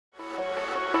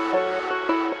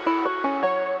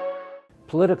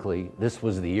Politically, this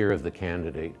was the year of the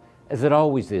candidate, as it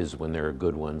always is when there are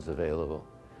good ones available.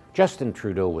 Justin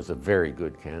Trudeau was a very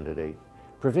good candidate.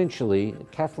 Provincially,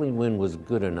 Kathleen Wynne was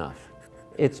good enough.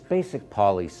 It's basic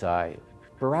poli-sci.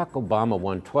 Barack Obama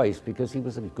won twice because he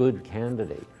was a good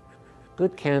candidate.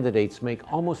 Good candidates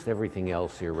make almost everything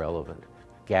else irrelevant.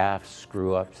 Gaffes,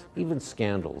 screw-ups, even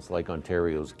scandals like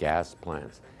Ontario's gas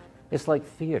plants. It's like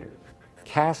theater.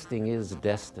 Casting is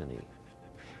destiny.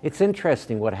 It's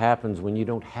interesting what happens when you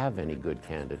don't have any good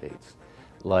candidates,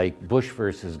 like Bush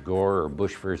versus Gore or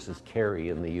Bush versus Kerry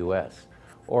in the US,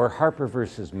 or Harper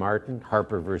versus Martin,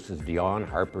 Harper versus Dion,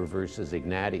 Harper versus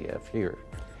Ignatieff here.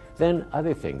 Then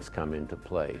other things come into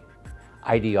play.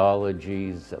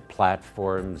 Ideologies,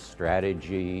 platforms,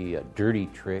 strategy, dirty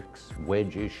tricks,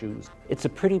 wedge issues. It's a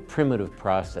pretty primitive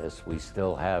process we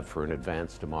still have for an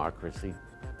advanced democracy.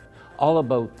 All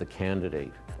about the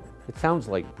candidate. It sounds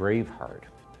like Braveheart.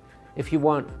 If you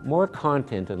want more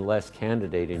content and less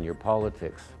candidate in your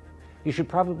politics, you should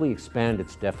probably expand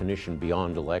its definition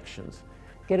beyond elections.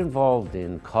 Get involved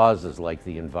in causes like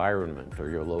the environment or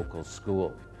your local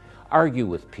school. Argue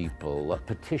with people,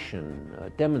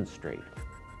 petition, demonstrate.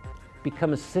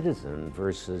 Become a citizen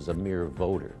versus a mere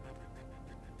voter.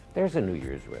 There's a New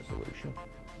Year's resolution.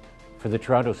 For the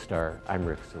Toronto Star, I'm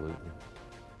Rick Salutin.